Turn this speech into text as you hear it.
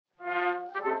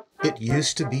It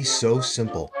used to be so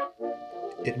simple.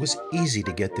 It was easy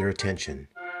to get their attention.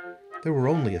 There were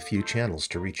only a few channels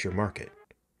to reach your market.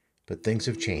 But things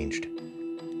have changed.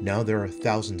 Now there are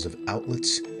thousands of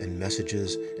outlets and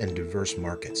messages and diverse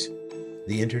markets.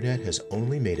 The internet has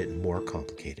only made it more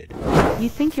complicated. You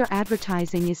think your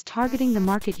advertising is targeting the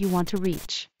market you want to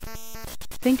reach?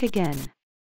 Think again.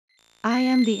 I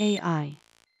am the AI.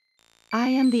 I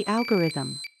am the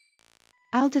algorithm.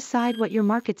 I'll decide what your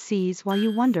market sees while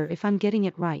you wonder if I'm getting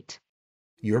it right.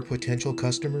 Your potential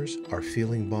customers are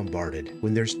feeling bombarded.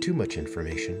 When there's too much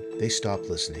information, they stop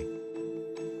listening.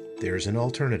 There's an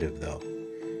alternative, though.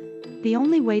 The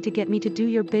only way to get me to do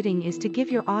your bidding is to give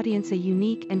your audience a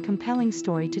unique and compelling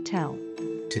story to tell.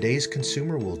 Today's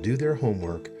consumer will do their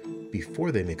homework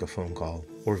before they make a phone call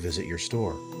or visit your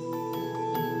store.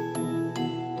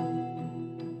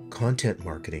 Content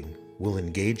marketing will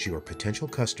engage your potential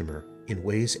customer in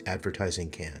ways advertising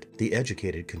can't. The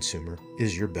educated consumer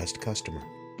is your best customer.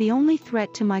 The only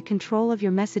threat to my control of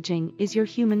your messaging is your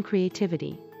human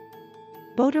creativity.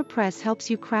 Boater Press helps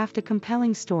you craft a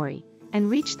compelling story and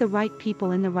reach the right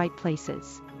people in the right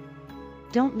places.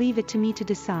 Don't leave it to me to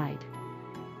decide.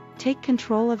 Take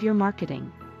control of your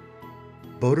marketing.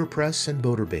 Boater Press and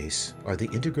Boater Base are the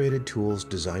integrated tools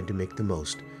designed to make the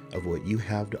most of what you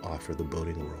have to offer the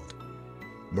boating world.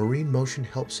 Marinemotion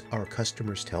helps our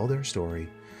customers tell their story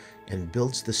and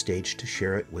builds the stage to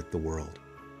share it with the world.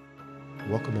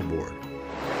 Welcome aboard.